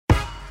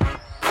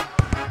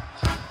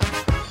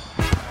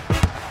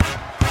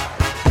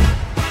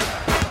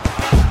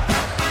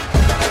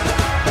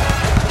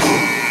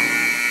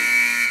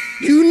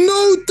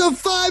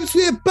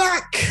we're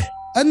back.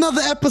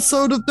 Another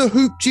episode of the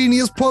Hoop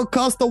Genius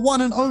podcast, the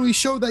one and only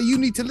show that you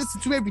need to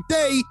listen to every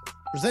day,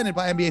 presented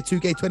by NBA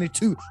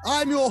 2K22.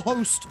 I'm your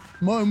host,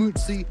 Mo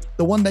Mutsi,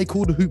 the one they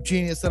call the Hoop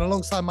Genius, and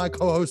alongside my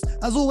co-host,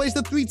 as always,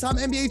 the three-time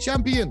NBA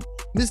champion,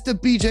 Mr.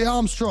 BJ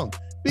Armstrong.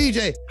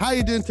 BJ, how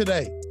you doing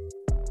today?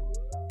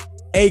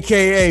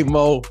 AKA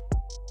Mo,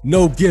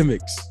 no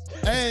gimmicks.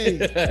 Hey,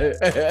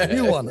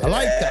 new one. I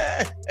like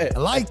that. I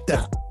like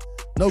that.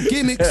 No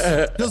gimmicks,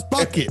 just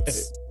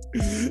buckets.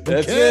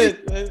 That's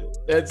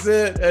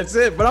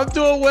it. But I'm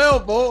doing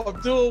well, Mo. I'm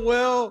doing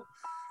well.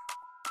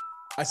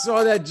 I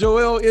saw that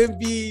Joel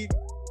Embiid.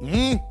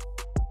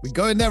 We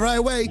going there right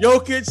away.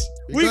 Jokic.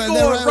 We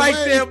going right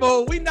away. there,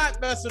 Mo. We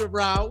not messing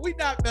around.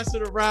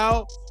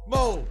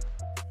 Mo,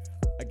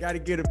 I got to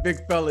give a big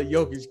fella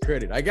Jokic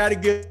credit. I got to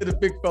give the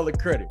big fella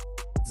credit.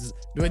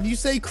 When you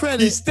say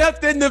credit, He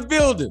stepped in the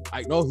building.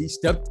 I know he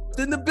stepped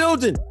in the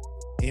building.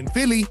 in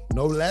Philly,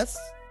 no less.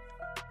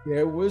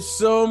 There was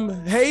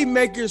some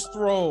haymakers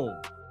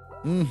thrown.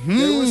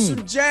 There was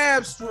some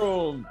jabs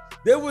thrown.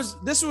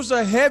 This was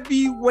a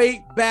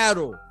heavyweight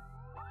battle.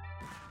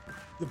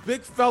 The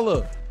big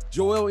fella,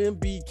 Joel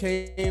Embiid,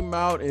 came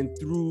out and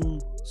threw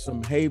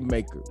some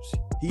haymakers.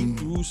 He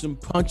threw some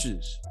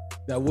punches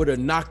that would have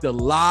knocked a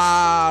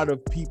lot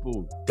of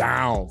people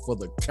down for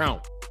the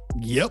count.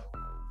 Yep.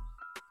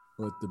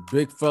 But the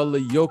big fella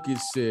Jokic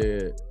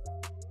said,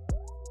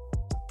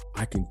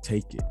 I can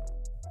take it.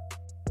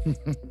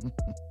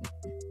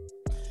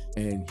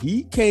 And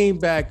he came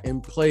back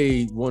and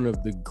played one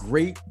of the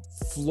great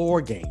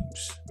floor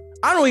games.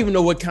 I don't even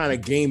know what kind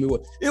of game it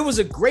was. It was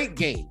a great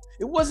game.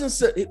 It wasn't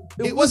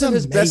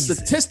his best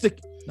statistic.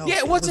 No,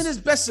 it wasn't his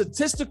best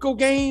statistical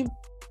game,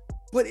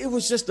 but it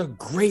was just a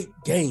great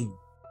game.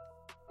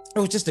 It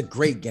was just a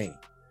great game.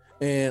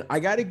 And I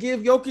got to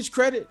give Jokic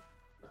credit.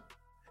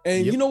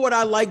 And you know what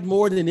I like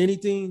more than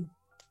anything?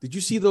 Did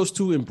you see those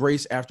two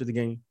embrace after the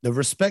game? The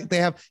respect they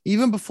have,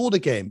 even before the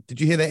game. Did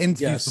you hear their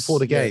interviews before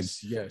the game?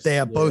 Yes. They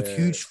are both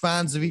huge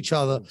fans of each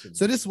other.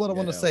 So this is what I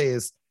want to say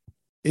is,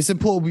 it's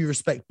important we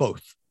respect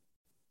both.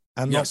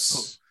 And not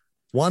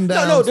one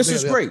down. No, this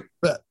is great.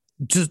 But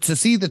to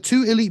see the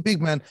two elite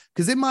big men,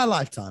 because in my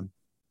lifetime,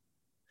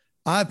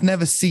 I've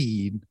never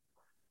seen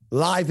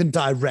live and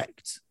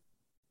direct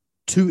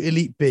two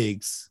elite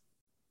bigs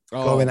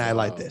going at it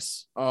like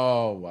this.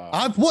 Oh, wow.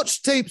 I've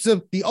watched tapes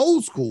of the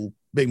old school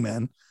big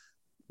men.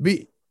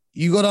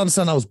 You got to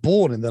understand, I was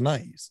born in the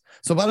 90s.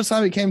 So by the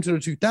time it came to the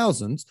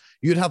 2000s,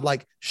 you'd have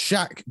like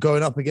Shaq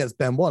going up against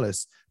Ben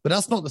Wallace. But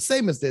that's not the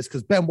same as this,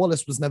 because Ben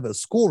Wallace was never a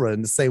scorer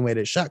in the same way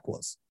that Shaq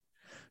was.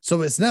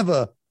 So it's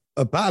never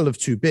a battle of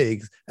two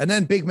bigs. And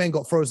then big men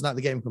got frozen out of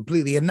the game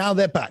completely, and now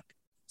they're back.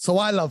 So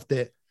I loved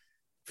it.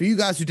 For you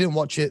guys who didn't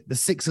watch it, the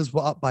Sixers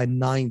were up by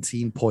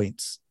 19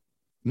 points.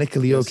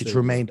 Nikola Jokic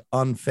remained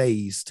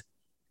unfazed,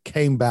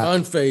 came back.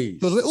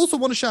 Unfazed. So we also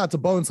want to shout out to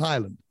Bones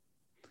Highland.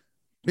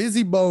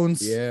 Busy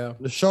Bones. Yeah.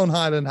 LaShawn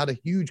Highland had a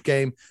huge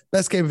game.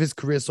 Best game of his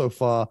career so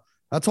far.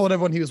 I told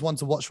everyone he was one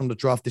to watch from the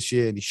draft this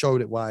year, and he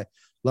showed it why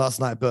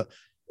last night. But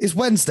it's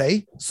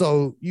Wednesday,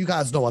 so you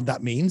guys know what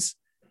that means.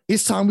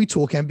 It's time we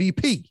talk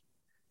MVP.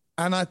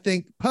 And I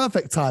think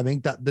perfect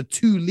timing that the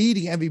two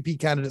leading MVP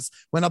candidates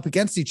went up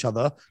against each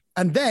other.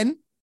 And then,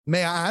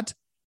 may I add,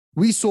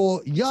 we saw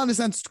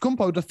Giannis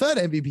Antetokounmpo, the third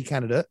MVP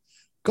candidate,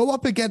 go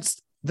up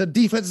against the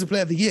Defensive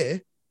Player of the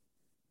Year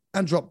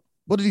and drop,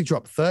 what did he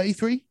drop,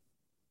 33?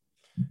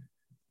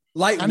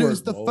 And it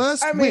was the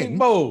first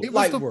win. It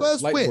was the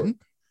first win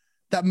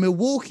that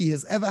Milwaukee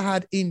has ever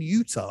had in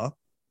Utah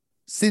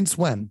since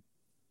when?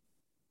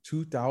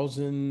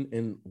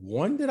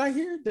 2001. Did I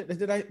hear?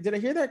 Did I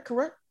hear that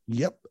correct?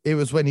 Yep. It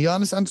was when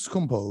Giannis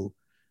Antetokounmpo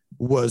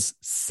was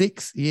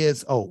 6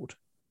 years old.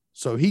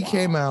 So he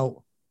came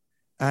out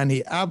and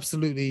he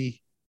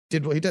absolutely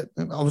did what he did.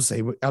 I would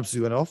say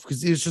absolutely went off,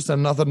 because it was just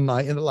another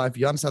night in the life.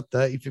 Giannis had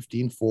 30,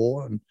 15,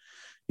 4, and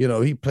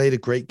he played a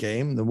great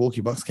game. The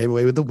Milwaukee Bucks came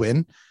away with the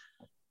win.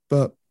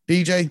 But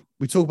BJ,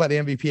 we talk about the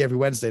MVP every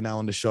Wednesday now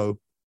on the show.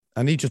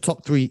 I need your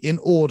top three in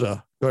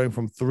order, going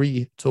from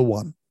 3 to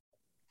 1.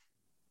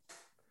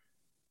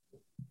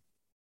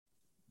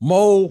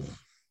 Mo,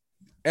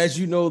 as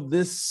you know,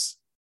 this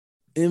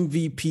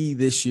MVP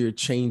this year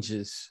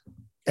changes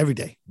every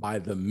day by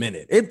the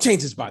minute. It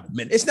changes by the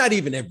minute. It's not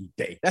even every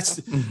day.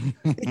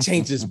 It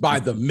changes by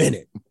the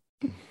minute.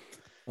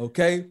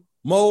 Okay,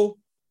 Mo,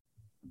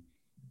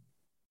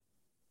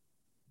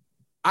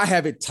 I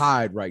have it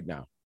tied right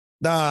now.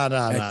 No,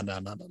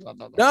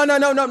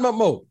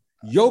 Mo.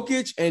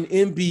 Jokic and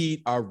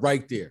Embiid are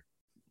right there.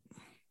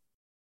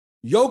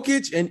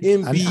 Jokic and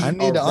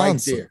Embiid are right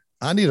there.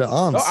 I need an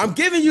answer. No, I'm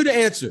giving you the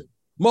answer.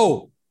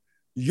 Mo,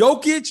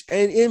 Jokic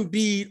and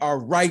Embiid are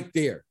right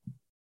there.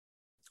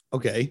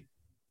 Okay.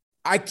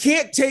 I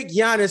can't take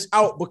Giannis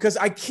out because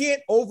I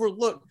can't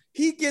overlook.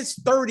 He gets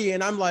 30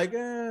 and I'm like,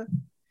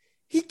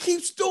 he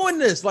keeps doing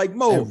this. Like,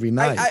 Mo, every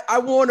night. I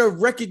want to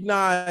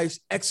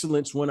recognize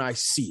excellence when I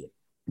see it.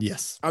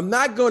 Yes. I'm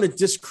not going to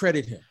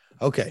discredit him.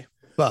 Okay.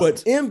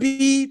 But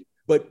Embiid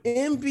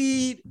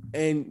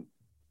and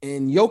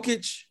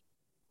Jokic,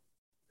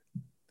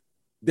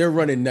 they're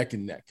running neck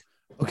and neck.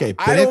 Okay,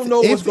 I don't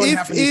know what's going to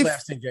happen in these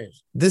last 10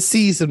 games. The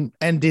season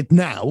ended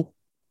now,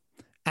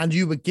 and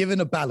you were given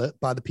a ballot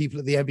by the people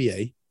at the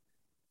NBA,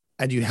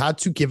 and you had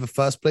to give a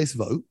first place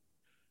vote,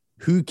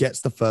 who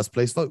gets the first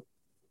place vote?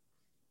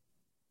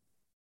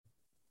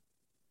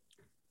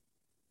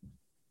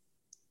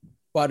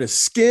 By the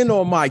skin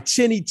on my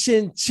chinny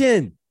chin.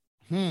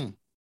 I'm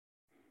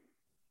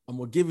going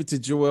to give it to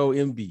Joel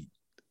Embiid.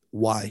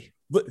 Why?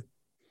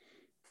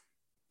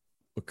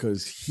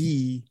 Because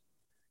he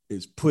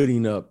is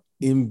putting up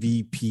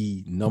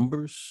MVP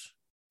numbers.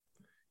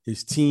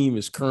 His team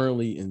is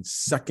currently in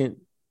second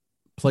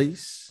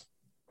place.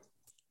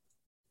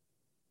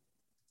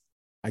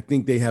 I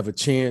think they have a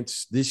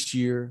chance this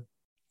year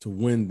to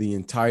win the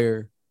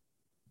entire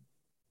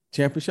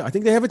championship. I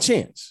think they have a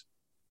chance.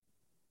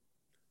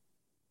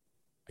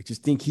 I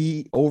just think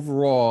he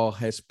overall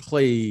has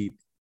played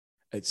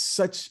at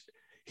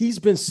he's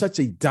been such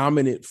a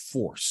dominant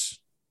force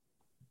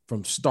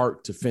from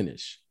start to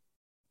finish.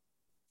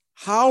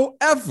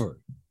 However,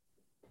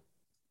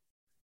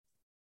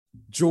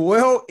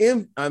 Nikola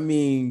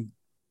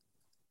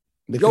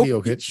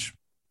Jokic.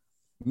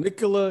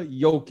 Nikola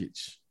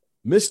Jokic.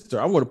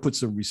 I want to put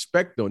some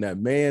respect on that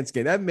man's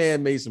game. That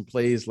man made some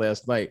plays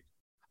last night.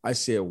 I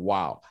said,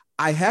 wow.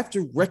 I have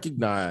to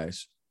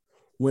recognize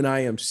when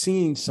I am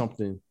seeing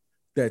something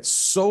that's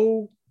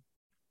so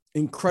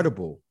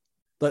incredible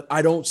that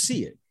I don't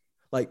see it.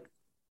 Like,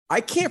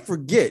 I can't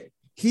forget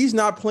he's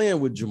not playing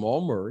with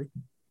Jamal Murray.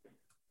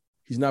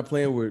 He's not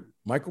playing with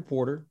Michael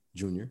Porter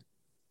Jr.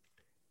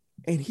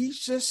 And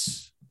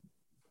he's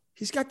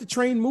got the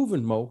train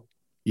moving, Mo.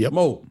 Yep.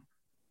 Mo.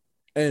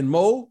 And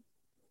Mo,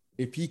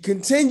 if he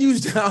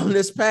continues down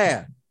this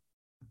path,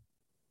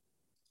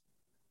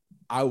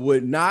 I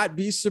would not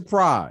be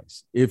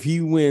surprised if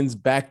he wins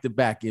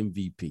back-to-back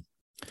MVP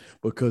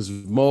because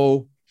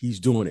Mo, he's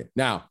doing it.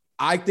 Now,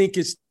 I think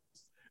it's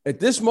at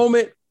this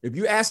moment, if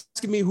you're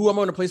asking me who I'm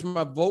going to place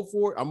my vote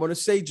for, I'm going to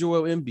say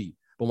Joel Embiid.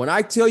 But when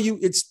I tell you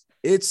it's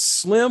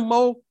slim,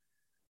 Mo,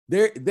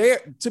 they're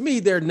to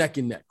me, they're neck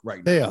and neck right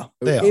now. They are.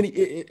 They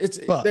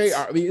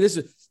are. I mean, this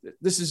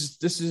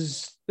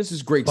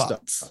is great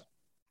stuff.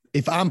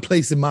 If I'm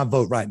placing my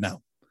vote right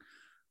now,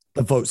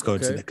 the vote's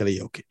going to Nikola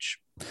Jokic.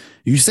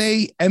 You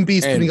say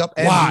Embiid's putting up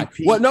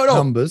MVP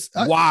numbers.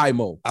 Why,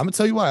 Mo? I'm going to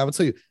tell you why. I'm going to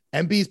tell you.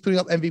 Embiid's putting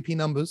up MVP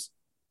numbers.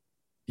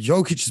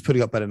 Jokic is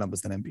putting up better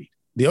numbers than Embiid.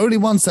 The only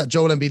ones that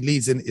Joel Embiid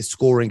leads in is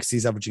scoring because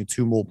he's averaging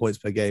 2 more points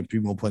per game, 3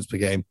 more points per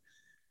game,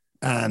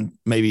 and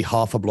maybe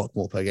half a block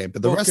more per game.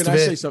 But the rest of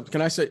it...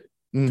 Can I say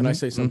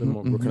something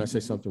more? Can I say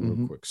something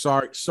real quick?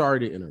 Sorry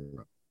to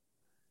interrupt.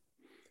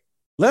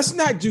 Let's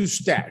not do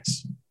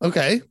stats.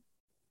 Okay.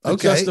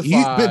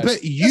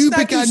 You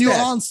began your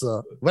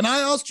answer. When I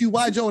asked you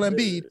why Joel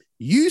Embiid,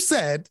 you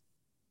said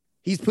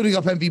he's putting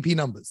up MVP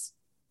numbers.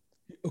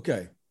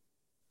 Okay.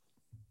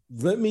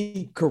 Let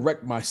me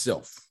correct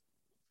myself.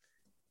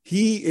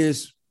 He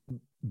is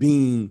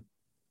being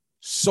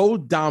so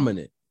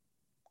dominant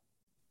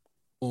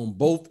on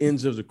both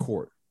ends of the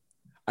court.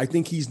 I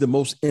think he's the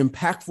most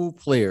impactful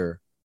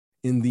player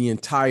in the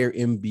entire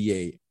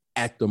NBA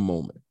at the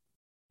moment.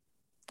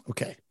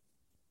 Okay.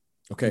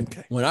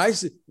 When I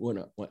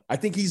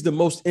think he's the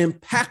most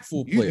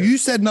impactful player. You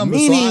said numbers.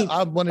 Meaning, so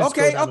I wanted to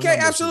go numbers.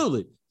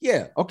 Absolutely.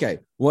 Yeah. Okay.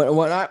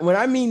 When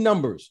I mean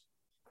numbers,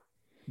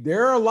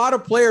 there are a lot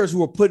of players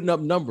who are putting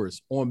up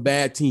numbers on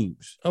bad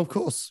teams. Of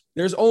course.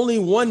 There's only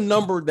one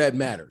number that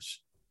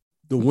matters,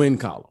 the win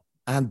column.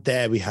 And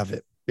there we have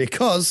it.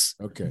 Because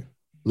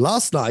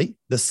last night,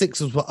 the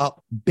Sixers were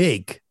up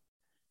big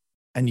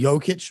and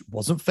Jokic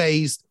wasn't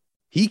fazed.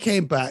 He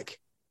came back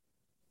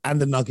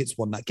and the Nuggets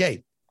won that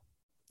game.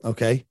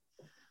 Okay.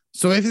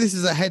 So if this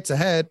is a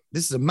head-to-head,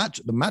 this is a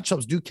match. The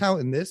matchups do count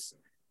in this.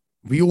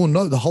 We all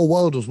know the whole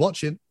world was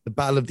watching the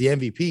battle of the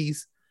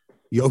MVPs.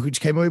 Jokic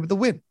came away with the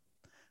win.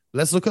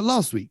 Let's look at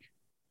last week.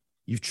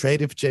 You've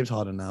traded for James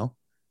Harden now,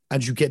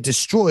 and you get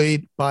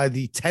destroyed by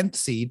the 10th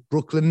seed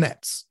Brooklyn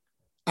Nets.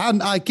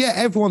 And I get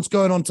everyone's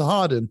going on to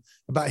Harden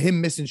about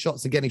him missing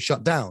shots and getting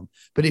shut down.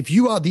 But if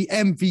you are the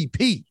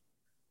MVP,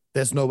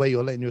 there's no way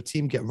you're letting your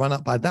team get run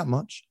up by that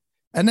much.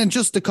 And then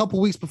just a couple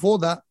weeks before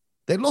that,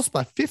 they lost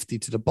by 50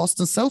 to the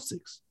Boston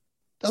Celtics.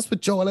 That's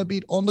with Joel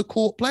Embiid on the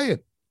court playing.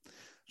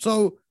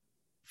 So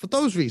for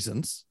those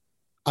reasons,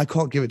 I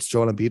can't give it to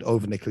Joel Embiid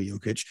over Nikola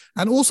Jokic.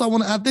 And also I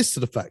want to add this to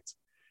the fact.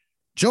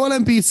 Joel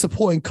Embiid's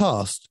supporting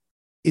cast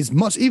is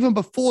much, even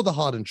before the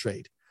Harden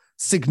trade,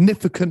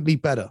 significantly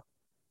better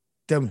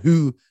than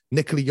who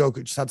Nikola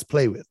Jokic had to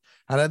play with.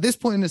 And at this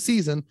point in the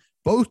season,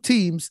 both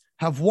teams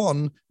have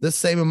won the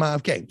same amount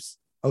of games.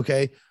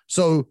 Okay.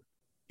 So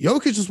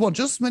Jokic has won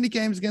just as many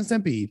games against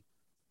Embiid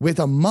with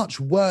a much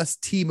worse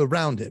team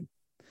around him.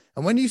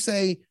 And when you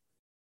say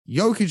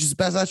Jokic's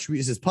best attribute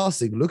is his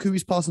passing, look who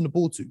he's passing the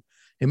ball to.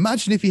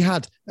 Imagine if he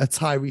had a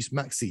Tyrese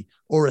Maxey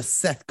or a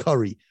Seth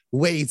Curry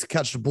waiting to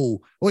catch the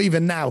ball, or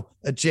even now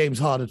a James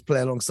Harden to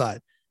play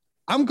alongside.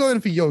 I'm going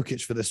for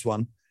Jokic for this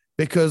one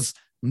because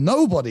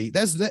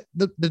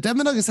the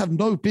Denver Nuggets have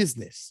no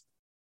business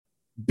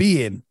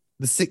being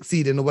the 6th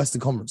seed in the Western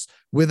Conference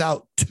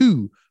without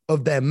 2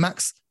 of their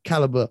max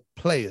caliber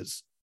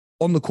players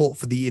on the court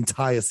for the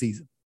entire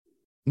season.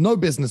 No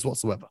business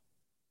whatsoever.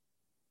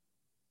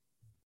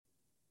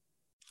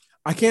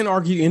 I can't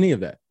argue any of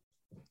that.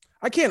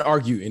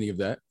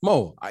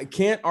 Mo, I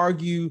can't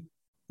argue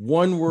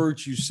one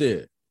word you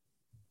said.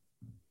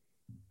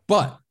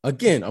 But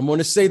again, I'm going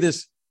to say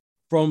this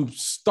from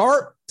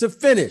start to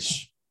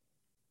finish.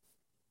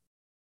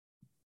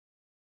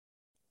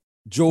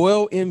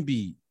 Joel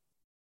Embiid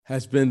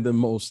has been the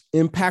most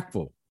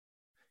impactful,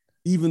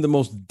 even the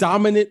most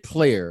dominant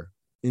player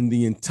in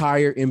the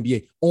entire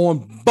NBA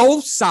on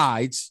both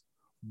sides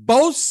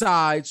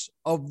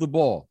of the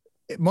ball.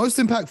 Most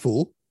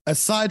impactful,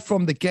 aside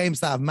from the games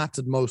that have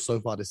mattered most so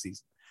far this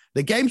season.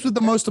 The games with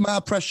the most amount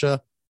of pressure,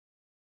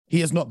 he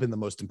has not been the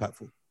most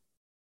impactful.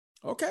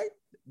 Okay,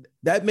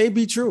 that may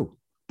be true.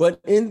 But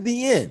in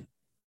the end,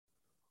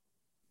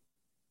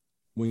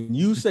 when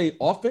you say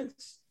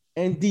offense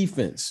and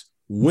defense,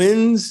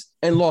 wins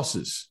and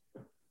losses,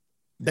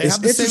 they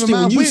have the same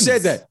amount of wins.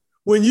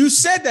 When you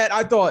said that,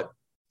 I thought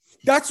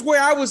that's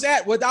where I was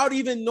at without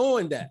even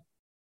knowing that.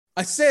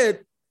 I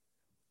said,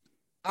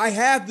 I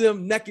have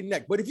them neck and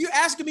neck. But if you're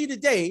asking me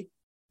today,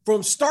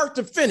 from start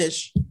to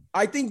finish,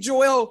 I think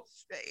Joel,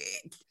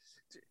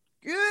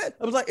 good.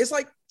 I was like, it's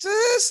like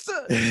just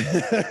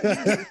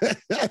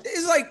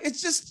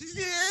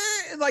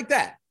like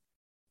that.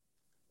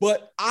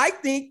 But I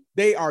think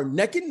they are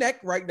neck and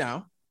neck right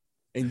now.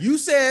 And you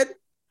said,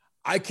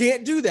 I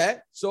can't do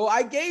that. So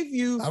I gave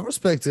you. I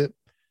respect it.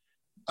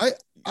 I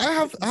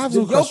have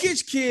the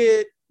Jokic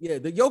kid. Yeah,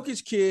 the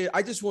Jokic kid.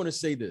 I just want to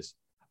say this.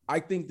 I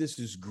think this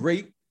is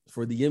great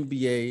for the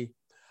NBA.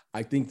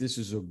 I think this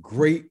is a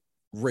great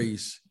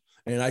race.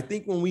 And I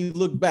think when we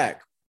look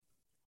back,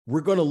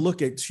 we're going to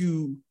look at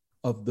 2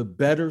 of the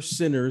better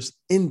centers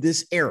in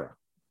this era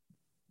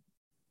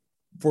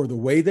for the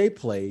way they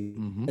play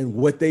and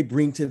what they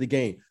bring to the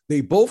game.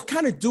 They both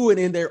kind of do it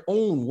in their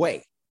own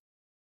way.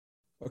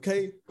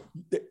 Okay.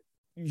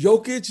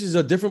 Jokic is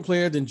a different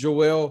player than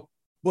Joel,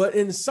 but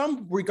in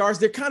some regards,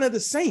 they're kind of the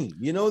same.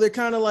 You know, they're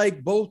kind of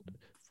like both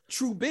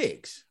true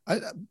bigs. I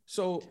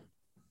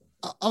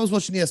was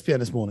watching ESPN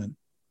this morning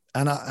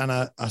and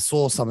I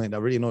saw something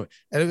that really annoyed me.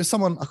 And it was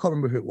someone, I can't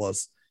remember who it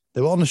was. They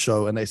were on the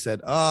show and they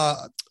said,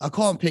 I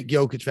can't pick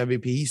Jokic for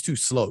MVP. He's too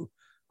slow.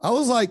 I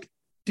was like,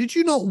 did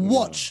you not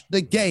watch the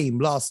game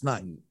last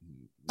night?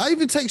 I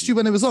even texted you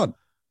when it was on.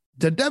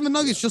 The Denver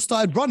Nuggets just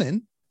started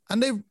running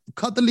and they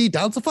cut the lead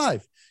down to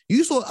 5.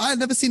 I had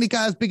never seen a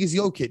guy as big as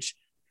Jokic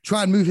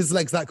try and move his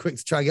legs that quick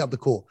to try and get up the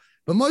court.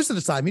 But most of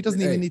the time, he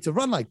doesn't even need to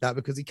run like that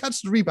because he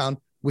catches the rebound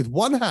with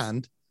one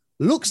hand,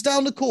 looks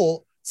down the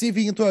court, see if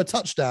he can throw a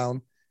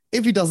touchdown.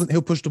 If he doesn't,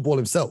 he'll push the ball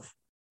himself.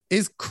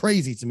 It's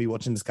crazy to me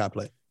watching this guy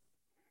play.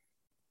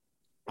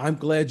 I'm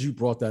glad you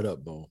brought that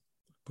up, Bo,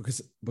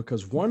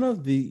 because one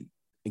of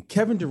and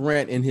Kevin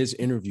Durant in his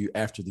interview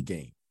after the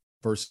game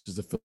versus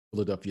the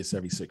Philadelphia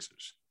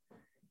 76ers,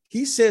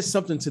 he said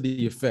something to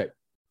the effect,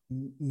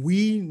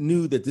 we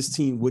knew that this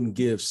team wouldn't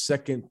give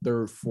second,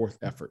 third, fourth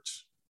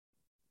efforts.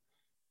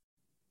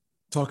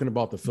 Talking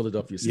about the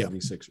Philadelphia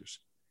 76ers.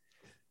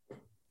 Yeah.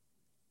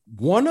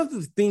 One of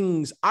the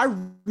things I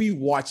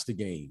rewatched the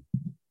game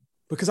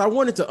because I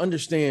wanted to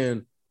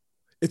understand.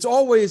 It's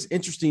always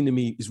interesting to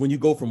me is when you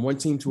go from one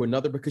team to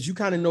another because you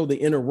kind of know the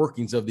inner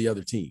workings of the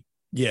other team.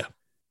 Yeah.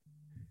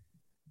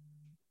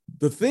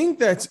 The thing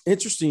that's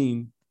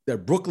interesting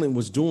that Brooklyn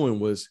was doing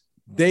was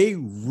they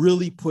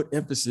really put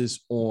emphasis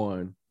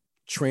on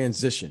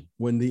transition.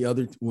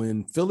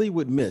 When Philly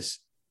would miss,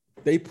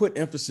 they put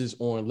emphasis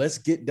on let's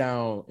get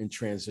down and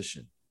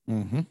transition.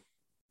 Mm-hmm.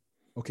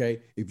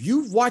 Okay. If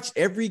you've watched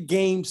every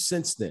game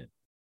since then,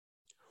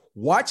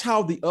 watch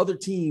how the other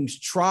teams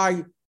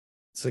try.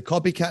 It's a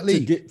copycat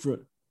league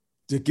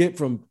to get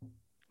from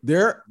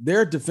their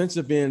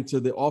defensive end to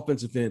the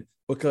offensive end,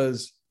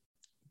 because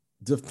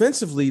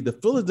defensively, the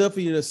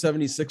Philadelphia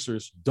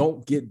 76ers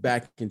don't get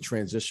back in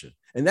transition.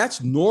 And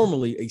that's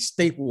normally a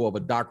staple of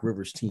a Doc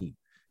Rivers team,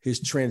 his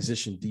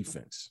transition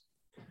defense.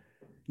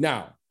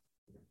 Now,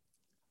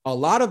 a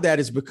lot of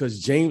that is because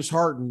James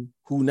Harden,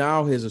 who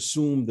now has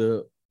assumed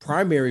the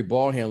primary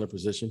ball handler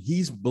position,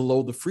 he's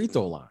below the free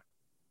throw line,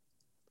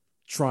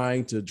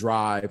 trying to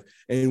drive.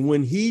 And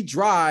when he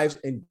drives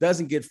and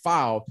doesn't get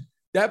fouled,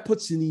 that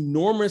puts an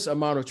enormous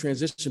amount of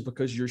transition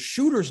because your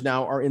shooters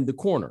now are in the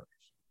corner.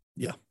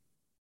 Yeah.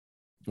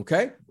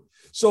 Okay.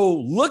 So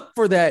look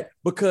for that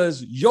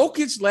because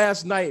Jokic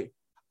last night,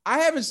 I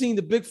haven't seen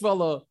the big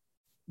fella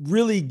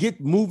really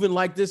get moving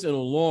like this in a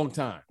long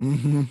time.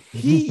 Mm-hmm.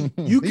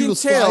 You can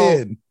tell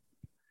flying.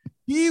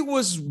 He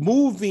was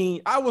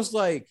moving. I was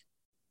like,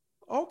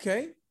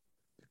 okay,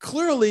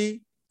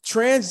 clearly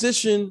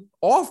transition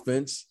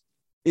offense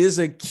is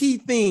a key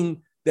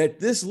thing that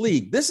this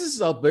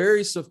is a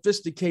very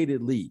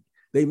sophisticated league.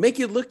 They make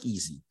it look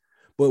easy,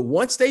 but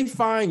once they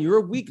find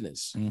your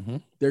weakness, mm-hmm.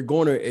 they're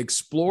going to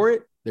explore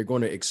it. They're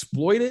going to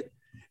exploit it.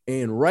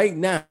 And right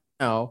now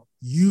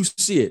you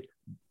see it.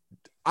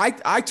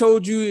 I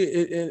told you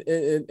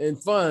in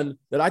fun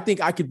that I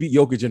think I could beat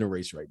Jokic in a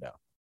race right now.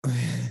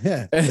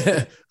 Yeah.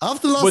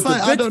 After last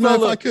night, I don't know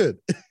if I could.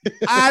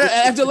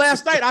 After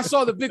last night, I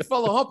saw the big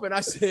fella humping. I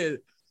said,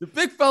 the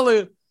big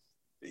fella,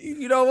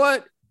 you know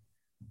what?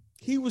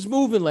 He was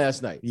moving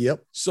last night.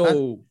 Yep.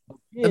 So,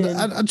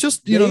 and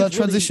just, that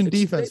transition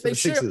defense for the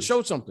Sixers.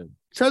 Showed something.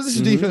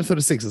 Transition defense for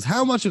the Sixers.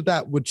 How much of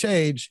that would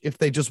change if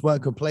they just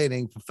weren't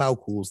complaining for foul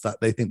calls that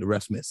they think the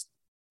refs missed?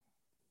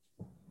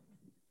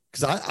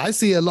 Because I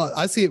see a lot.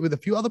 I see it with a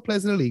few other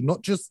players in the league,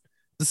 not just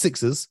the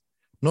Sixers,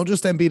 not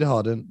just Embiid and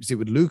Harden. You see it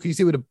with Luka. You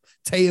see it with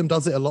Tatum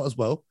does it a lot as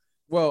well.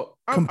 Well,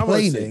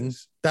 complaining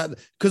that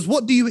because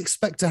what do you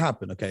expect to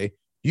happen? Okay,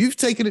 you've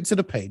taken it to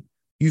the paint.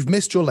 You've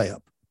missed your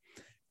layup.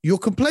 You're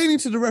complaining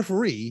to the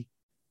referee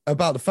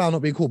about the foul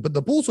not being called, but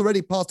the ball's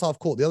already past half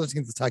court. The other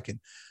team's attacking.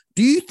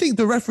 Do you think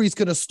the referee's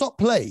going to stop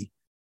play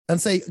and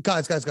say,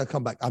 guys,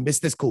 come back. I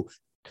missed this call.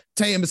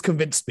 Tatum has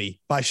convinced me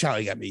by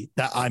shouting at me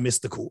that I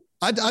missed the call.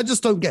 I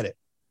just don't get it.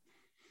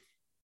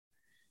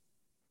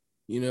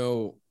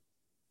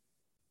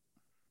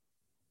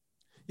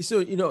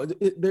 So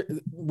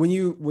when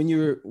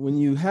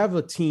you have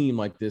a team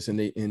like this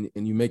and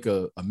you make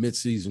a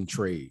midseason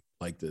trade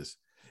like this,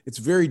 it's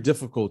very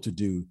difficult to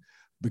do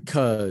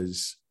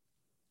because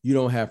you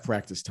don't have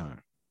practice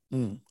time.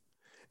 And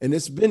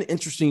it's been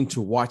interesting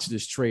to watch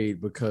this trade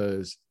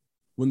because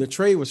when the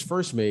trade was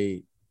first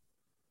made,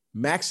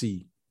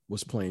 Maxey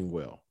was playing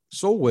well,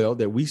 so well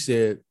that we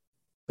said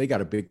they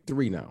got a big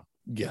three now.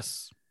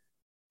 Yes.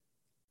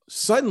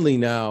 Suddenly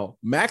now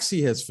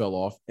Maxey has fell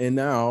off and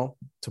now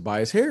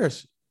Tobias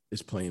Harris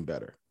is playing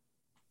better.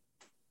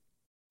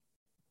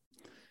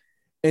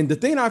 And the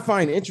thing I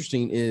find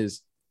interesting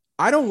is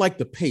I don't like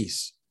the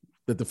pace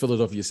that the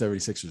Philadelphia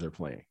 76ers are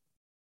playing.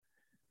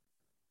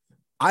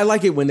 I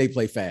like it when they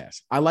play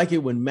fast. I like it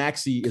when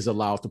Maxey is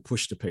allowed to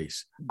push the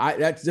pace.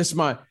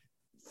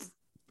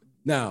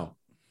 Now,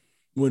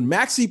 when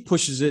Maxey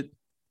pushes it,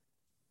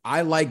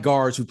 I like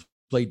guards who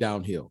play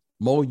downhill.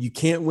 Mo, you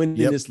can't win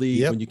in this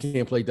league when you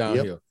can't play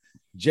downhill.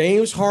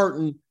 James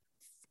Harden,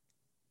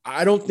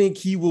 I don't think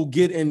he will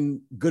get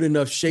in good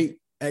enough shape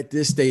at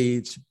this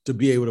stage to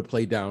be able to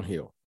play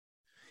downhill.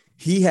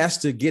 He has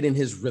to get in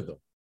his rhythm.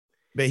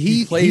 But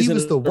he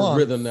was the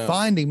one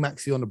finding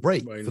Maxey on the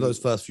break for those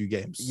first few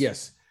games.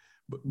 Yes,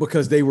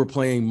 because they were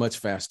playing much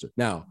faster.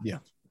 Now,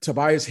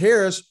 Tobias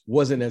Harris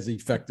wasn't as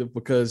effective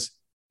because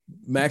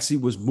Maxey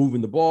was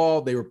moving the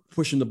ball. They were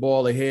pushing the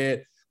ball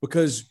ahead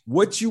because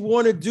what you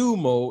want to do,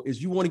 Mo,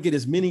 is you want to get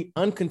as many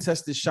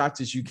uncontested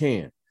shots as you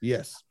can.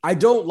 Yes. I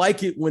don't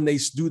like it when they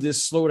do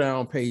this slow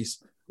down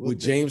pace with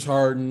James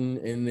Harden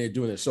and they're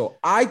doing this. So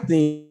I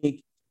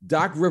think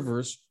Doc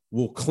Rivers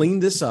will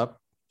clean this up,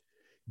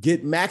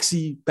 get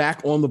Maxey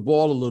back on the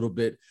ball a little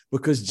bit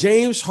because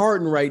James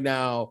Harden right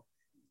now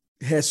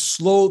has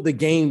slowed the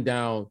game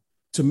down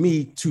to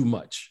me too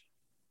much.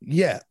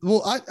 Yeah.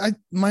 Well,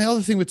 my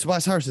other thing with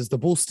Tobias Harris is the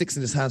ball sticks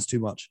in his hands too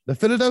much. The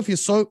Philadelphia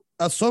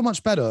are so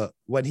much better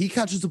when he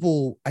catches the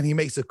ball and he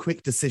makes a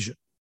quick decision.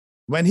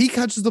 When he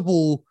catches the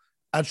ball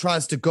and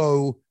tries to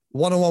go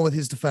one-on-one with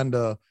his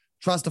defender,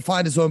 tries to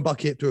find his own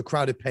bucket through a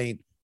crowded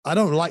paint. I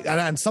don't like that.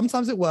 And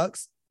sometimes it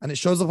works and it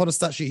shows up on a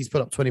stat sheet. He's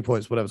put up 20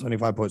 points, whatever,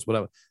 25 points,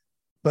 whatever.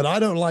 But I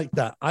don't like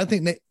that. I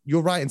think that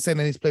you're right in saying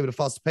they need to play with a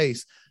faster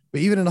pace,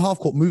 but even in the half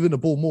court, moving the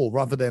ball more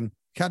rather than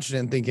catching it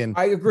and thinking,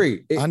 I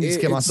agree. I need to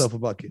get myself a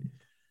bucket.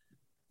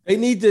 They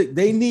need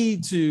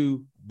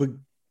to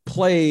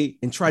play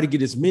and try to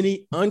get as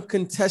many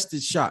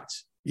uncontested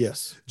shots.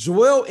 Yes.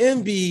 Joel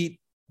Embiid,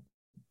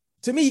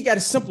 to me, you got to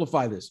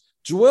simplify this.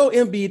 Joel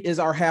Embiid is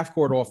our half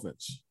court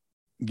offense.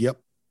 Yep.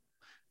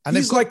 And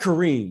he's like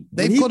Kareem.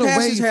 They've got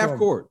away half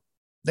court.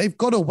 They've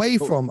got away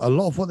from a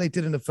lot of what they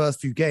did in the first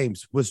few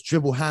games was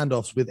dribble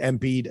handoffs with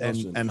Embiid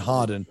and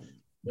Harden.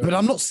 Yeah. But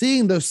I'm not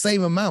seeing those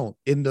same amount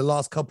in the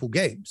last couple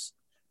games.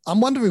 I'm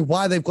wondering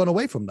why they've gone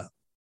away from that.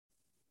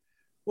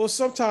 Well,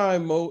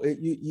 sometimes, Mo,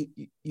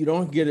 you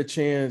don't get a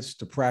chance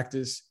to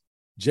practice.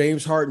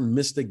 James Harden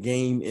missed a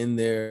game in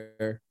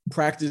there.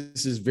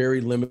 Practice is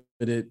very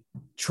limited.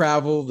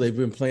 Travel, they've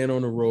been playing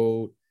on the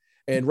road.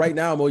 And right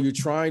now, Mo, you're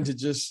trying to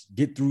just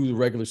get through the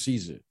regular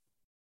season.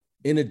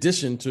 In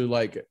addition to,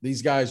 like,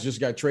 these guys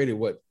just got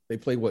traded. They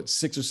played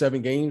 6 or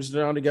 7 games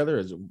now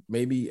together?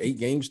 Maybe 8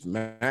 games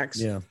max?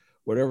 Yeah.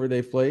 Whatever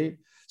they played.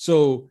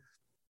 So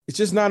it's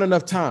just not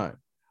enough time.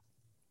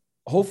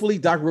 Hopefully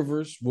Doc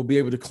Rivers will be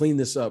able to clean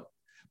this up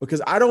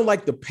because I don't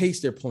like the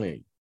pace they're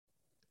playing.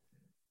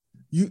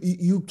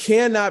 You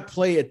cannot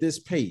play at this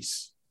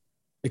pace,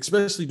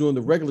 especially during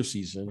the regular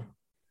season,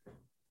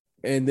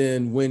 and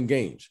then win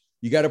games.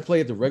 You got to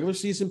play at the regular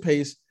season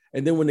pace,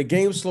 and then when the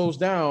game slows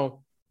down,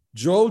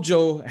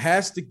 JoJo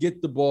has to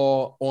get the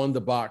ball on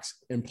the box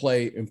and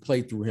play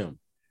through him.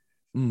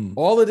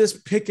 All of this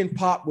pick and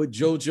pop with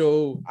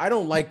JoJo, I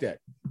don't like that.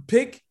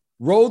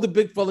 Roll the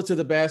big fella to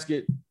the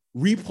basket,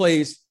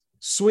 replace,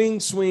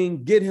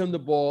 swing, get him the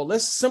ball.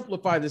 Let's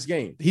simplify this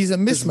game. He's a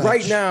mismatch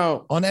right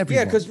now on everyone.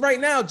 Yeah, because right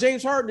now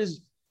James Harden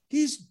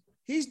he's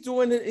he's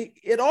doing it.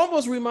 It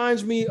almost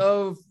reminds me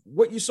of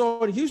what you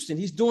saw in Houston.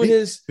 He's doing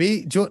his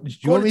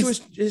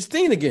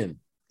thing again.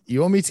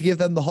 You want me to give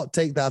them the hot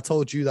take that I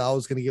told you that I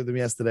was going to give them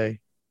yesterday?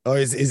 Or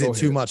is it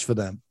too much for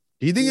them?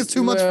 Do you think it's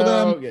too much for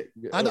them?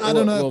 I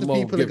don't know if the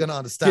people are going to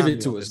understand. Give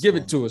it to us. Give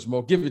it to us,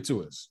 Mo. Give it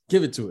to us.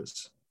 Give it to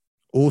us.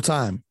 All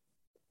time.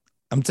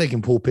 I'm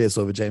taking Paul Pierce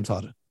over James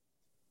Harden.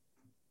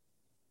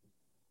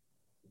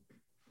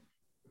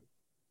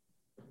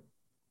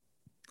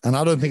 And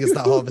I don't think it's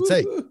that hard of a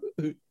take.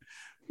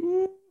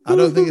 I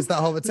don't think it's that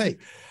hard of a take.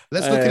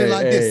 Let's look at it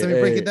like this. Let me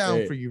break it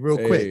down for you real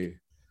quick.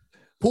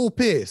 Paul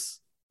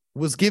Pierce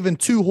was given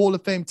 2 Hall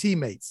of Fame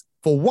teammates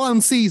for 1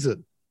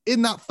 season.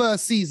 In that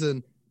first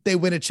season, they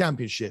win a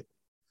championship.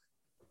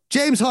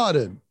 James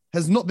Harden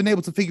has not been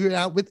able to figure it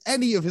out with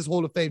any of his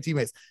Hall of Fame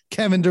teammates.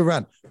 Kevin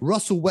Durant,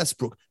 Russell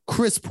Westbrook,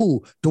 Chris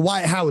Paul,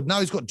 Dwight Howard. Now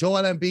he's got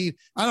Joel Embiid.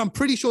 And I'm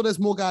pretty sure there's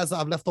more guys that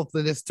I've left off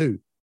the list too.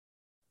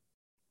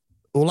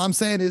 All I'm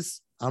saying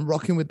is I'm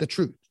rocking with the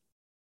truth.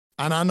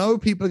 And I know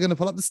people are going to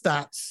pull up the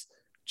stats.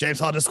 James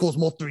Harden scores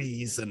more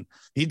threes and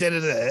he did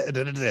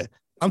it.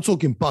 I'm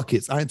talking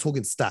buckets. I ain't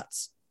talking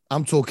stats.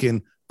 I'm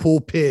talking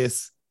Paul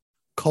Pierce,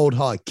 cold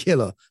hard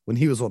killer when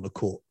he was on the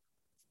court.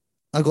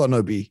 I got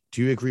no B.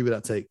 Do you agree with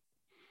that take?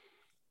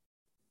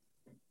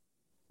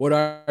 What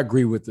I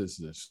agree with is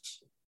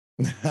this.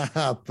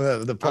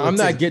 I'm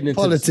not getting into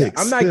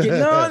politics. I'm not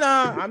getting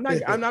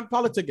I'm not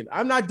politicking.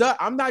 I'm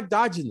not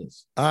dodging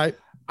this. All right.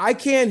 I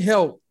can't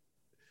help.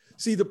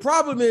 See, the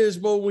problem is,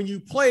 Mo, when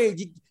you play,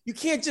 you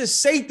can't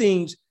just say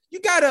things.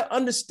 You got to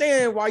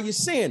understand why you're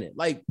saying it.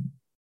 Like,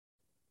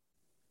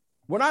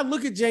 when I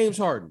look at James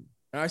Harden,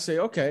 and I say,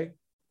 okay,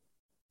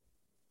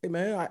 hey,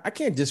 man, I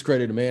can't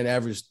discredit a man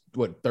averaged,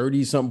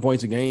 30-something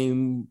points a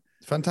game.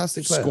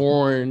 Fantastic player.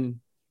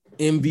 Scoring,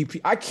 MVP.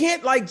 I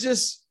can't,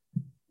 just,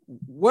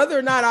 whether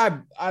or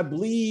not I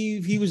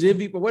believe he was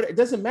MVP, but it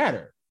doesn't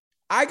matter.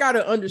 I got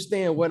to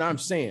understand what I'm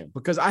saying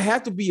because I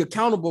have to be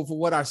accountable for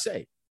what I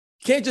say.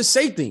 Can't just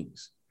say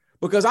things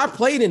because I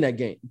played in that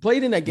game.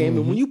 Mm-hmm.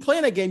 And when you play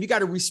in that game, you got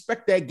to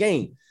respect that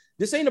game.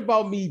 This ain't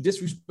about me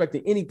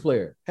disrespecting any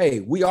player. Hey,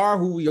 we are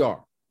who we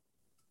are.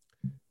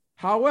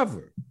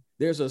 However,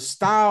 there's a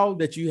style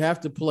that you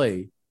have to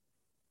play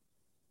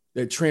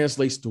that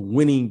translates to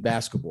winning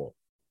basketball.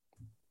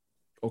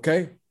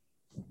 Okay?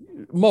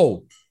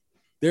 Mo,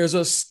 there's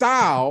a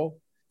style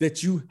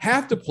that you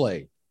have to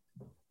play.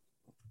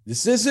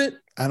 This isn't,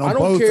 and I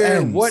don't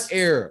care what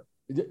era.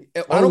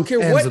 I don't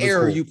care what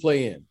era you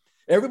play in.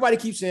 Everybody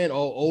keeps saying, oh,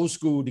 old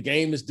school, the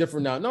game is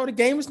different now. No, the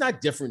game is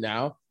not different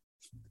now.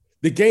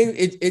 The game,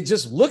 it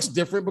just looks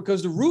different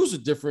because the rules are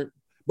different.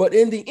 But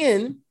in the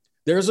end,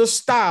 there's a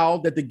style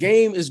that the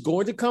game is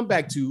going to come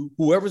back to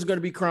whoever's going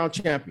to be crowned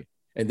champion.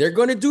 And they're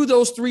going to do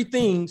those 3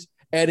 things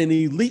at an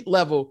elite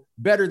level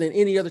better than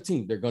any other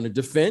team. They're going to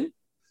defend,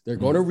 they're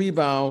going to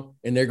rebound,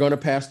 and they're going to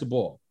pass the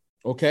ball.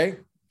 Okay?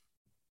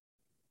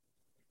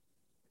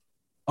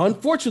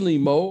 Unfortunately,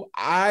 Mo,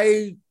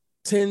 I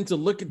tend to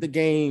look at the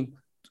game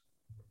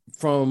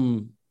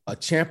from a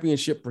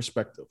championship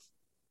perspective.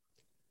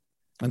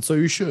 And so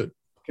you should.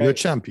 Okay. You're a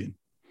champion.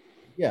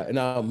 Yeah.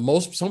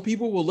 And some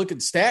people will look at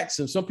stats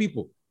and some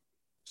people.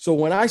 So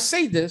when I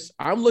say this,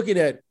 I'm looking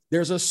at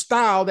there's a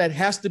style that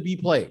has to be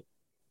played.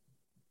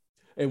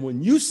 And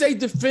when you say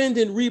defend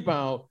and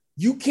rebound,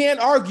 you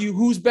can't argue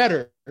who's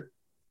better,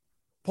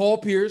 Paul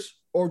Pierce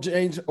or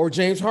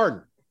James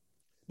Harden.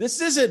 This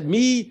isn't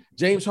me,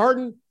 James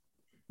Harden.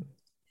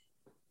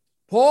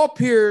 Paul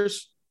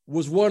Pierce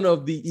was one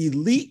of the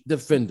elite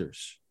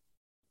defenders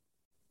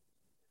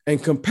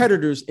and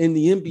competitors in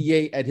the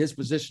NBA at his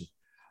position.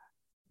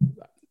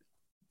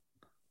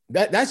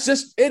 That's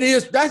just, it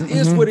is. That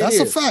is what it is.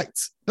 That's a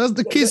fact. That's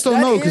the kids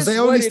don't know because they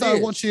only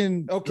started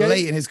watching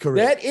late in his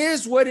career. That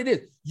is what it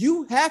is.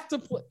 You have to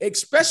play,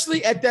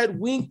 especially at that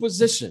wing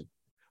position.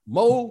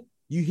 Mo,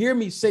 you hear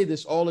me say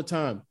this all the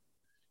time.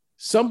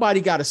 Somebody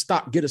got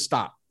to get a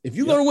stop. If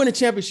you're going to win a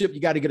championship, you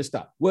got to get a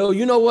stop. Well,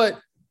 you know what?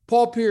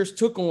 Paul Pierce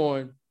took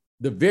on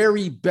the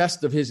very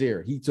best of his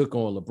era. He took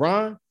on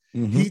LeBron.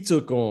 Mm-hmm. He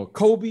took on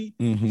Kobe.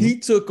 Mm-hmm. He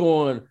took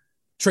on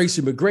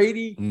Tracy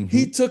McGrady. Mm-hmm.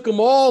 He took them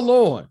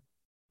all on.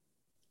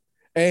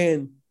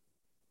 And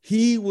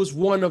he was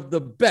one of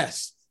the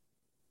best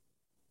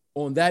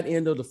on that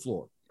end of the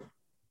floor.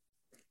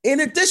 In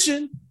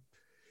addition,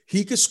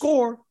 he could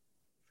score.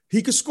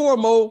 He could score,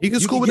 Mo. He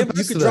could score with the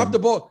best. You could drop the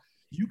ball.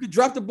 You could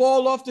drop the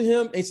ball off to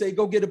him and say,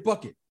 go get a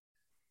bucket.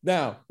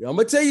 Now, I'm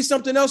going to tell you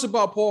something else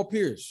about Paul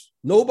Pierce.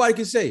 Nobody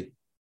can say.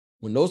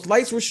 When those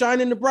lights were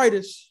shining the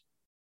brightest,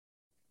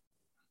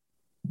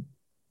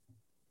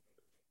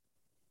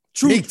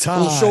 truth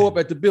will show up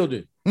at the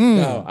building.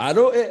 Now, I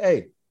don't,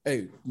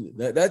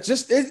 that's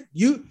just it.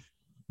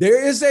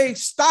 There is a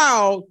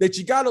style that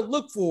you got to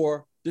look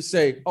for to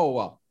say, oh,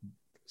 wow.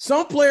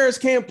 Some players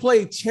can't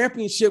play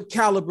championship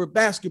caliber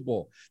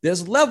basketball.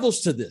 There's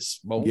levels to this,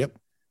 Mo. Yep.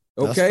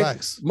 Okay. That's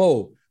facts.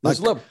 Mo.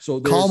 There's levels.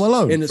 So Karl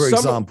Malone, for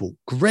example,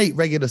 great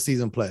regular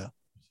season player.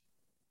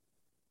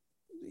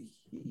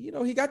 You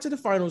know, he got to the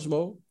finals,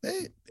 Mo.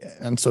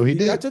 And so he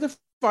did. Got to the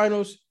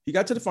finals. He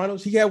got to the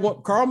finals. He had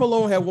one. Karl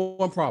Malone had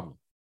one problem.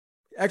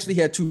 Actually,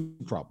 he had two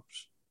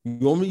problems.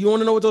 You want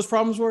to know what those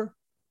problems were?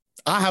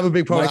 I have a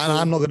big problem, and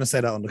I'm not going to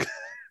say that on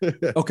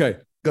the. Okay,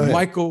 go ahead.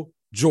 Michael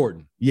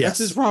Jordan. Yes, that's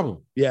his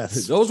problem.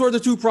 Yes, those were the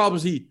two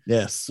problems.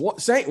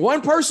 Say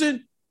one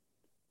person,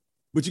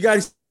 but you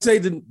got to say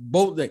the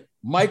both things.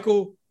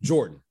 Michael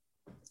Jordan.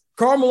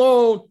 Karl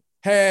Malone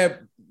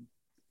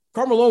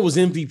was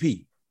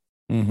MVP.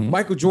 Mm-hmm.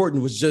 Michael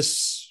Jordan was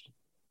just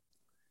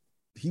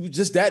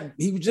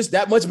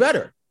that much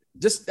better.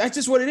 That's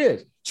just what it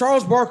is.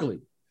 Charles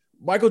Barkley.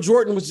 Michael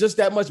Jordan was just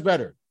that much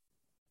better.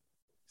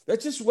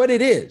 That's just what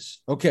it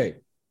is. Okay.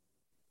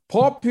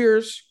 Paul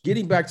Pierce,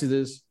 getting back to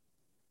this,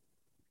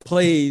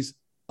 plays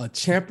a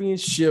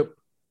championship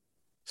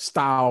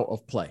style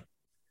of play.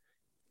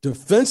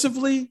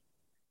 Defensively,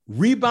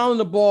 rebounding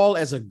the ball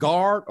as a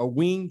guard or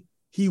wing,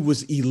 he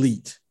was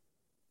elite.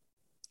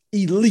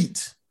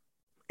 Elite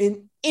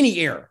in any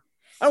era.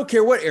 I don't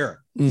care what era.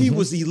 Mm-hmm. He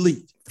was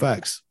elite.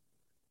 Facts.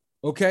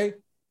 Okay.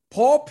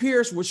 Paul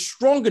Pierce was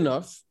strong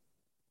enough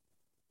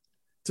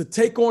to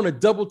take on a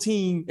double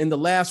team in the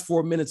last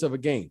 4 minutes of a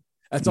game.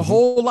 That's a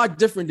whole lot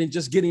different than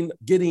just getting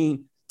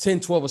 10,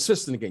 12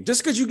 assists in the game.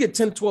 Just because you get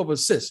 10, 12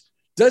 assists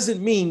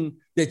doesn't mean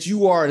that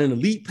you are an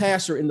elite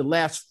passer in the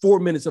last 4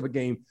 minutes of a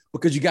game,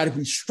 because you got to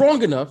be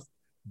strong enough,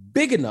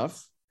 big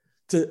enough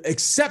to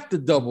accept the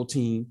double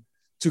team,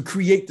 to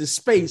create the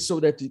space so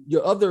that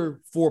your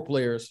other four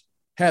players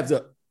have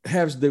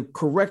the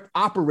correct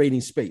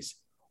operating space.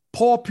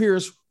 Paul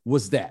Pierce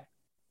was that.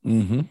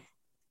 Mm-hmm.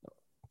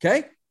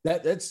 Okay?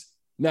 That's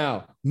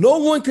now, no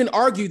one can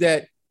argue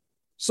that,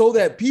 so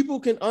that people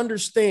can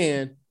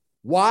understand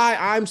why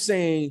I'm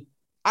saying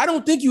I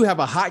don't think you have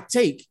a hot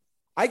take.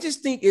 I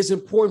just think it's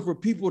important for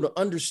people to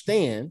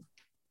understand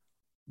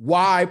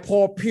why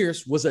Paul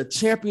Pierce was a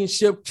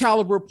championship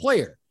caliber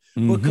player.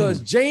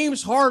 Because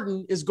James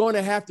Harden is going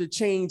to have to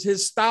change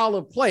his style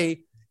of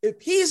play if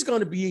he's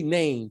going to be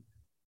named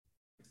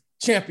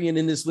champion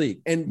in this league.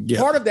 And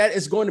part of that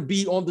is going to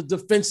be on the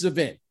defensive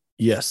end.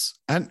 Yes.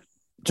 And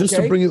just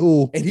to bring it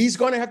all. And he's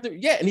going to have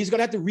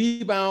to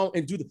rebound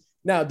and do the.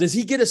 Now, does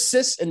he get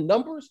assists and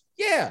numbers?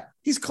 Yeah,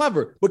 he's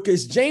clever. But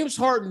is James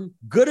Harden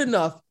good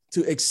enough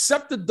to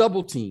accept the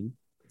double team,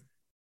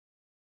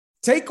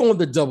 take on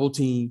the double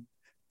team,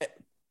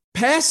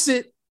 pass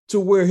it to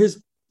where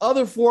his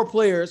other four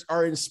players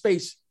are in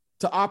space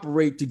to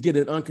operate to get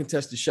an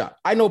uncontested shot?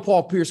 I know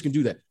Paul Pierce can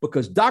do that,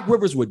 because Doc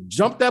Rivers would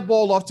jump that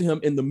ball off to him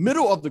in the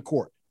middle of the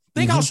court.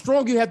 Think how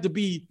strong you have to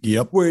be,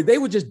 where they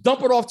would just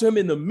dump it off to him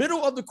in the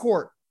middle of the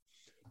court,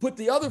 put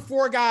the other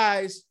four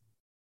guys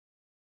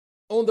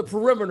on the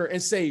perimeter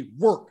and say,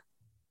 work.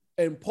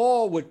 And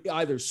Paul would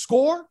either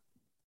score,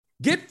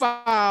 get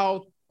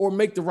fouled, or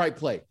make the right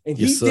play. And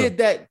he did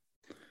that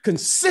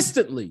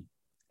consistently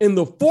in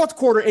the fourth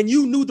quarter, and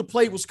you knew the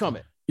play was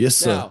coming. Yes,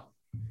 sir. Now,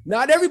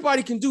 not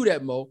everybody can do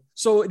that, Mo.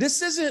 So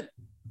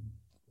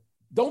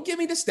don't give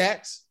me the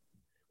stats,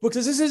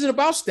 because this isn't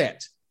about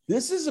stats.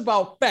 This is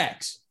about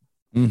facts.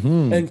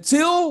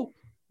 Until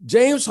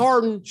James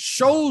Harden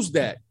shows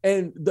that.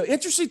 And the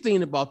interesting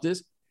thing about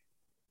this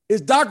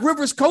is Doc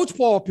Rivers coached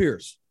Paul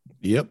Pierce.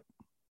 Yep.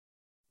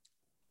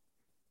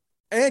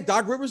 And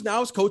Doc Rivers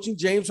now is coaching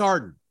James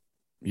Harden.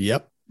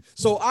 Yep.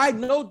 So I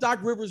know Doc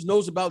Rivers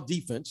knows about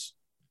defense.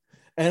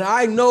 And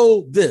I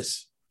know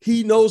this.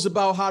 He knows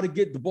about how to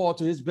get the ball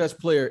to his best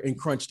player in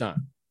crunch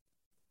time.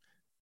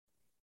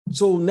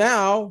 So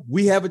now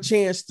we have a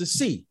chance to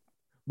see.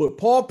 But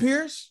Paul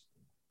Pierce,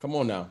 come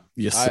on now.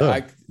 Yes,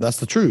 sir. That's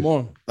the truth. Come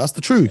on. That's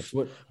the truth.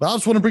 But I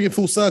just want to bring it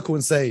full circle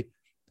and say,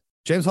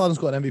 James Harden's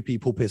got an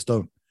MVP, Paul Pierce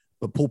don't.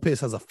 But Paul Pierce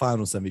has a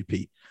finals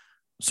MVP.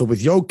 So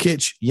with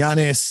Jokic,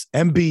 Giannis,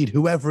 Embiid,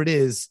 whoever it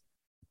is,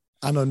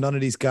 I know none of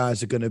these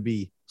guys are going to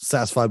be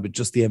satisfied with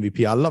just the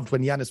MVP. I loved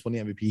when Giannis won the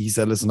MVP. He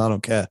said, listen, I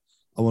don't care.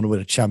 I want to win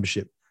a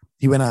championship.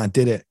 He went out and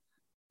did it.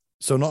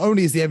 So not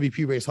only is the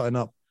MVP race hotting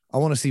up, I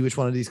want to see which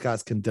one of these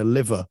guys can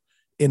deliver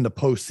in the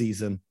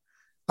postseason.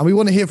 And we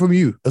want to hear from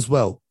you as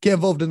well. Get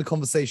involved in the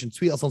conversation.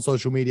 Tweet us on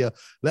social media.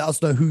 Let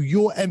us know who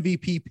your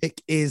MVP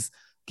pick is.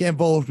 Get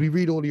involved. We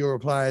read all of your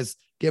replies.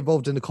 Get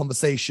involved in the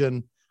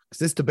conversation, because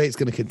this debate's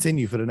going to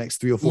continue for the next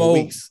 3 or 4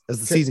 weeks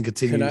as the season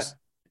continues.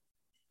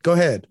 Go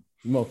ahead.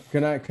 Mo,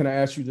 can I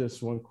ask you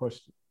this one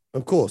question?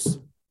 Of course.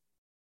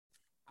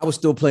 I was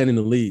still playing in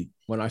the league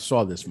when I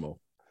saw this, Mo.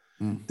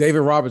 David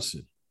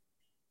Robinson,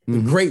 the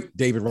great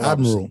David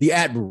Robinson, the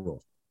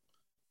Admiral,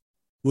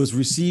 was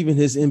receiving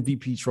his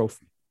MVP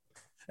trophy.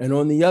 And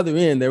on the other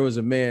end, there was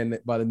a man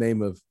by the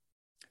name of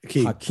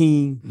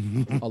Hakeem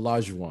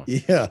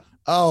Olajuwon. Yeah.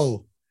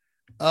 Oh.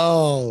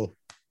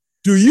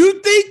 Do you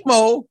think,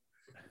 Mo,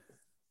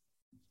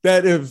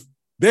 that if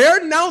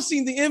they're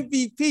announcing the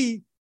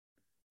MVP,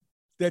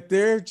 that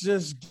they're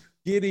just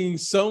getting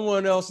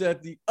someone else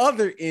at the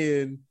other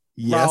end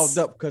riled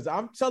up? Because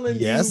I'm telling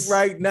you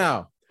right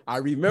now, I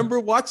remember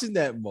watching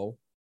that, Mo.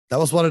 That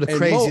was one of the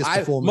craziest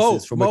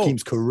performances from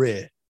Hakeem's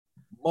career.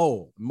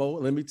 Mo,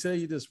 let me tell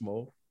you this,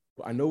 Mo.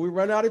 I know we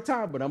run out of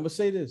time, but I'm going to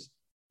say this.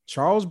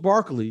 Charles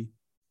Barkley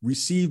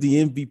received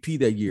the MVP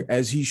that year,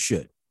 as he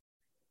should.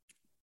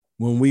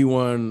 When we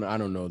won, I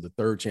don't know, the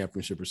third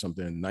championship or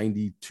something,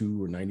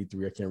 92 or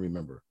 93, I can't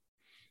remember.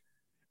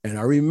 And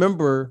I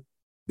remember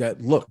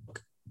that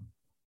look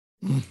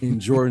in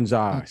Jordan's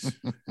eyes.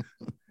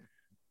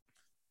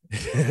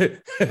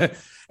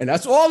 And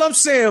that's all I'm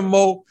saying,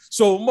 Mo.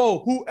 So, Mo,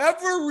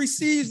 whoever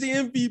receives the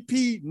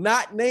MVP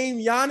not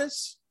named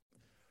Giannis,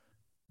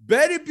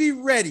 better be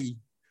ready,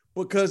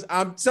 because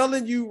I'm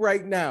telling you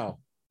right now,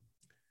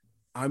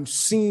 I'm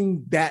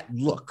seeing that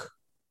look.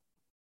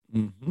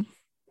 Mm-hmm.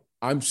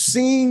 I'm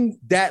seeing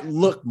that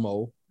look,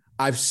 Mo.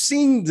 I've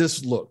seen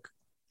this look.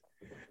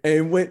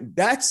 And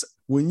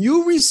when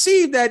you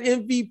receive that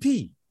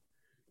MVP,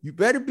 you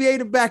better be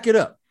able to back it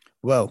up.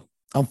 Well,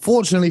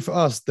 unfortunately for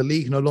us, the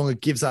league no longer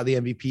gives out the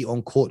MVP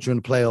on court during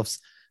the playoffs.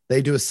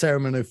 They do a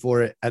ceremony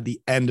for it at the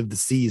end of the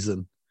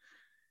season,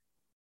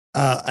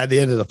 at the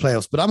end of the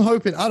playoffs. But I'm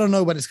hoping, I don't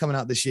know when it's coming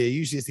out this year.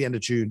 Usually it's the end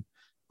of June.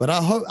 But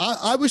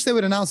I wish they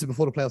would announce it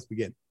before the playoffs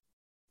begin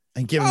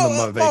and give them the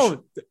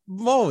motivation.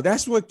 Mo,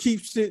 that's what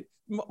keeps it,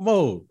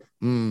 Mo.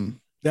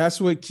 That's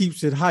what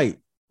keeps it hype.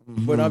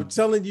 Mm-hmm. But I'm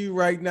telling you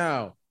right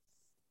now,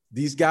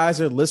 these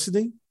guys are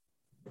listening.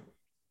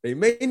 They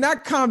may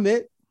not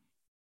comment,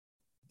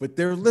 but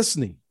they're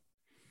listening.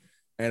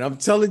 And I'm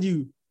telling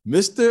you,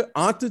 Mr.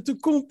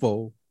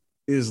 Antetokounmpo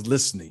is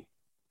listening.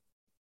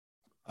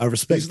 I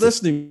respect He's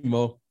listening,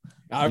 Mo.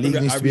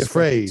 League needs to be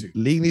afraid.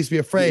 League needs to be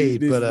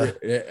afraid,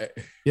 but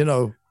you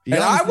know. And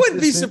I wouldn't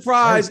be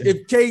surprised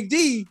if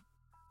KD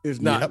is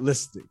not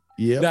listening.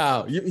 Yeah.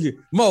 Now,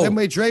 Mo. Same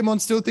way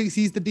Draymond still thinks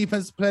he's the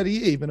defensive player of the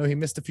year, even though he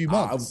missed a few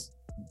months.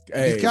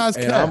 These guys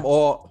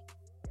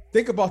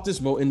think about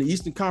this, Mo. In the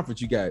Eastern Conference,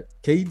 you got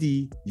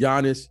KD,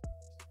 Giannis,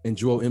 and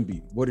Joel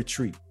Embiid. What a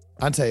treat.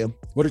 I'll tell you.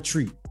 What a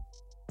treat.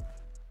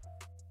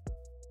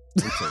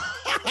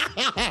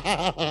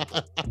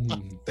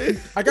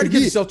 I gotta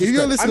give yourself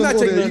to I'm not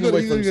taking nothing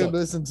away from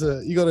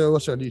yourself. You gotta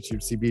watch on YouTube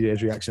to see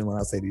BD's reaction when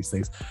I say these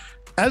things.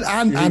 And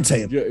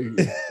Tatum.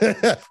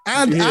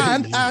 and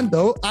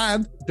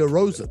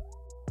DeRozan.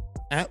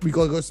 And we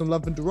gotta go some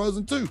love in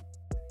DeRozan too.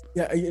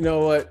 Yeah, you know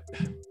what?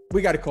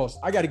 I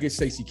gotta get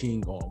Stacey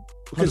King on.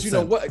 Because 100%. You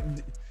know what?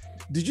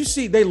 Did you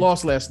see they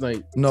lost last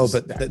night? No,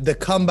 but the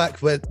comeback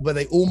where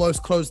they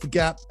almost closed the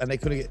gap and they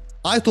couldn't get.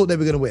 I thought they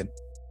were gonna win.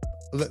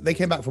 They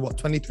came back from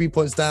 23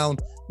 points down,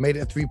 made it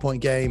a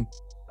 3-point game.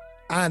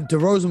 And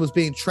DeRozan was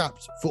being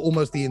trapped for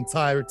almost the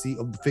entirety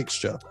of the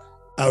fixture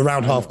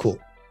around half court.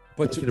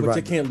 But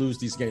you can't lose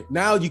these games.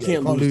 Now you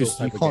can't lose.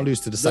 You can't lose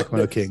to the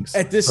Sacramento Kings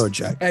at this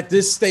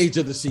stage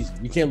of the season.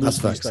 You can't lose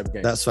these type of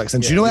games. That's facts.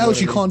 And do you know what else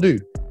you can't do?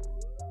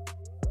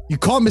 You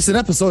can't miss an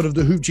episode of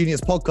the Hoop Genius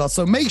podcast.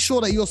 So make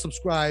sure that you're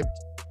subscribed.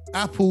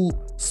 Apple,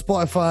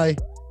 Spotify.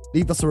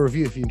 Leave us a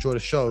review if you enjoy the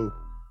show.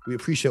 We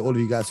appreciate all of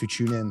you guys who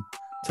tune in.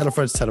 Tell a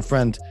friend to tell a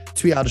friend.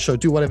 Tweet out the show.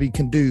 Do whatever you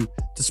can do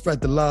to spread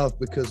the love,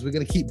 because we're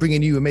going to keep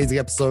bringing you amazing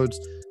episodes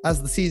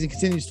as the season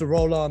continues to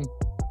roll on.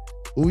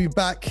 We'll be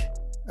back,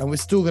 and we're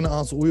still going to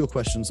answer all your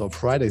questions on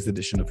Friday's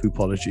edition of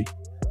Hoopology.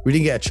 We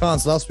didn't get a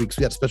chance last week because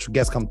we had a special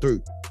guest come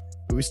through,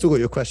 but we still got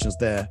your questions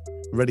there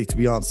ready to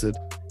be answered.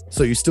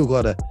 So you still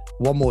got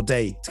one more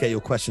day to get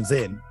your questions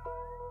in.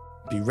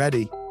 Be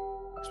ready,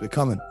 because we're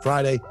coming.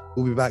 Friday,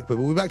 we'll be back, but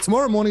we'll be back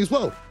tomorrow morning as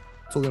well,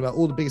 talking about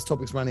all the biggest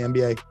topics around the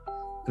NBA.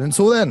 And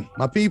until then,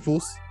 my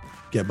peoples,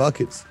 get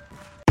buckets.